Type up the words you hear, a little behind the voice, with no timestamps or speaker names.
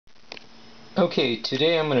Okay,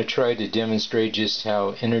 today I'm going to try to demonstrate just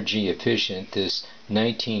how energy efficient this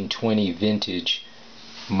 1920 vintage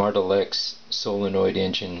Martalex solenoid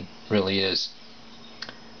engine really is.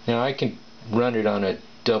 Now I can run it on a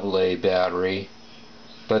AA battery,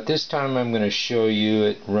 but this time I'm going to show you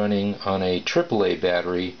it running on a AAA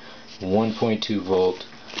battery, 1.2 volt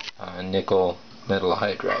nickel metal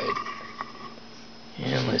hydride.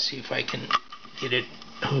 And let's see if I can get it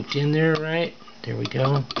hooked in there right. There we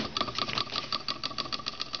go.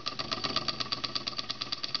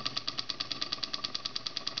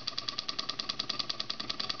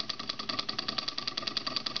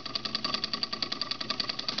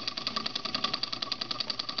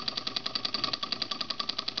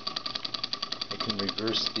 I can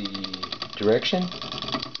reverse the direction.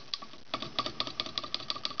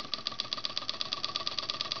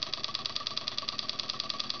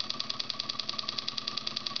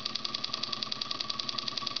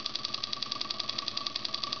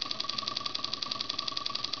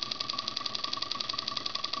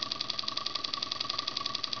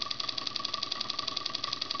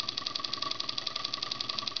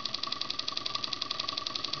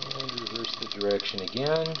 And reverse the direction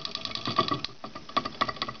again.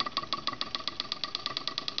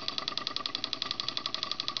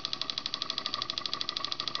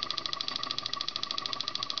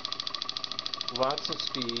 Lots of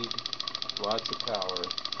speed, lots of power,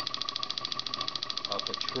 off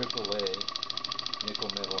a AAA nickel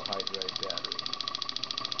metal hydride battery.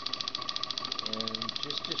 And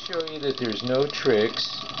just to show you that there's no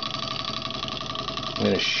tricks, I'm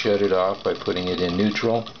going to shut it off by putting it in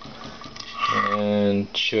neutral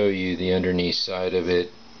and show you the underneath side of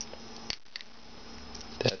it.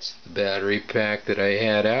 That's the battery pack that I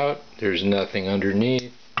had out. There's nothing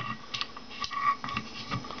underneath.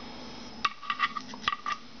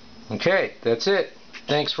 Okay, that's it.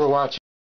 Thanks for watching.